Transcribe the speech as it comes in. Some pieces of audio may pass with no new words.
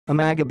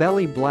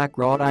Amagabeli black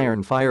wrought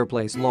iron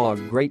fireplace log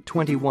grate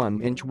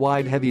 21-inch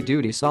wide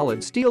heavy-duty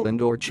solid steel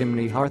indoor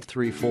chimney hearth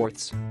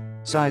 3/4.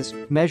 Size,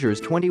 measures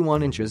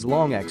 21 inches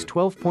long x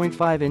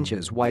 12.5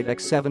 inches wide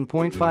x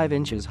 7.5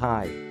 inches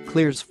high,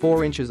 clears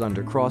 4 inches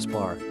under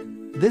crossbar.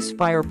 This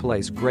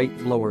fireplace grate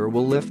blower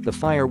will lift the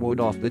firewood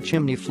off the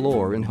chimney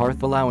floor and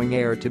hearth, allowing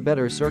air to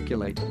better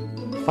circulate.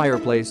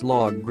 Fireplace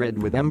log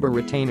grid with ember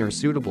retainer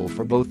suitable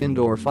for both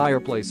indoor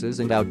fireplaces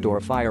and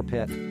outdoor fire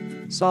pit.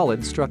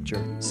 Solid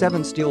structure,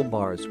 7 steel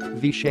bars,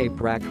 V-shape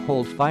rack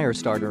hold fire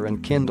starter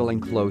and kindling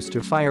close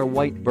to fire,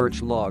 white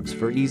birch logs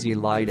for easy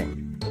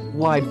lighting.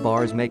 Wide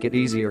bars make it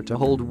easier to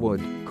hold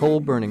wood, coal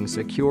burning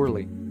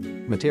securely.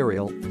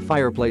 Material,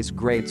 fireplace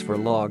grates for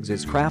logs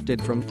is crafted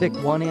from thick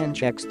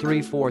 1-inch x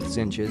 3/4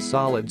 inches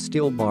solid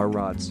steel bar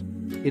rods.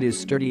 It is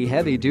sturdy,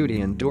 heavy-duty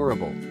and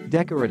durable,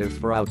 decorative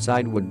for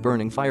outside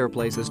wood-burning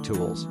fireplaces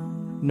tools.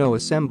 No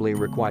assembly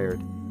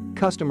required.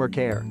 Customer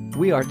care,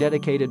 we are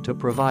dedicated to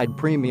provide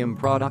premium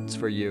products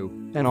for you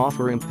and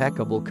offer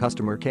impeccable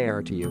customer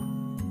care to you.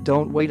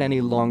 Don't wait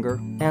any longer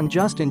and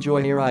just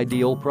enjoy your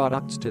ideal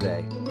products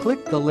today.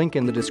 Click the link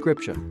in the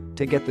description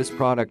to get this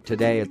product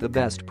today at the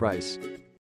best price.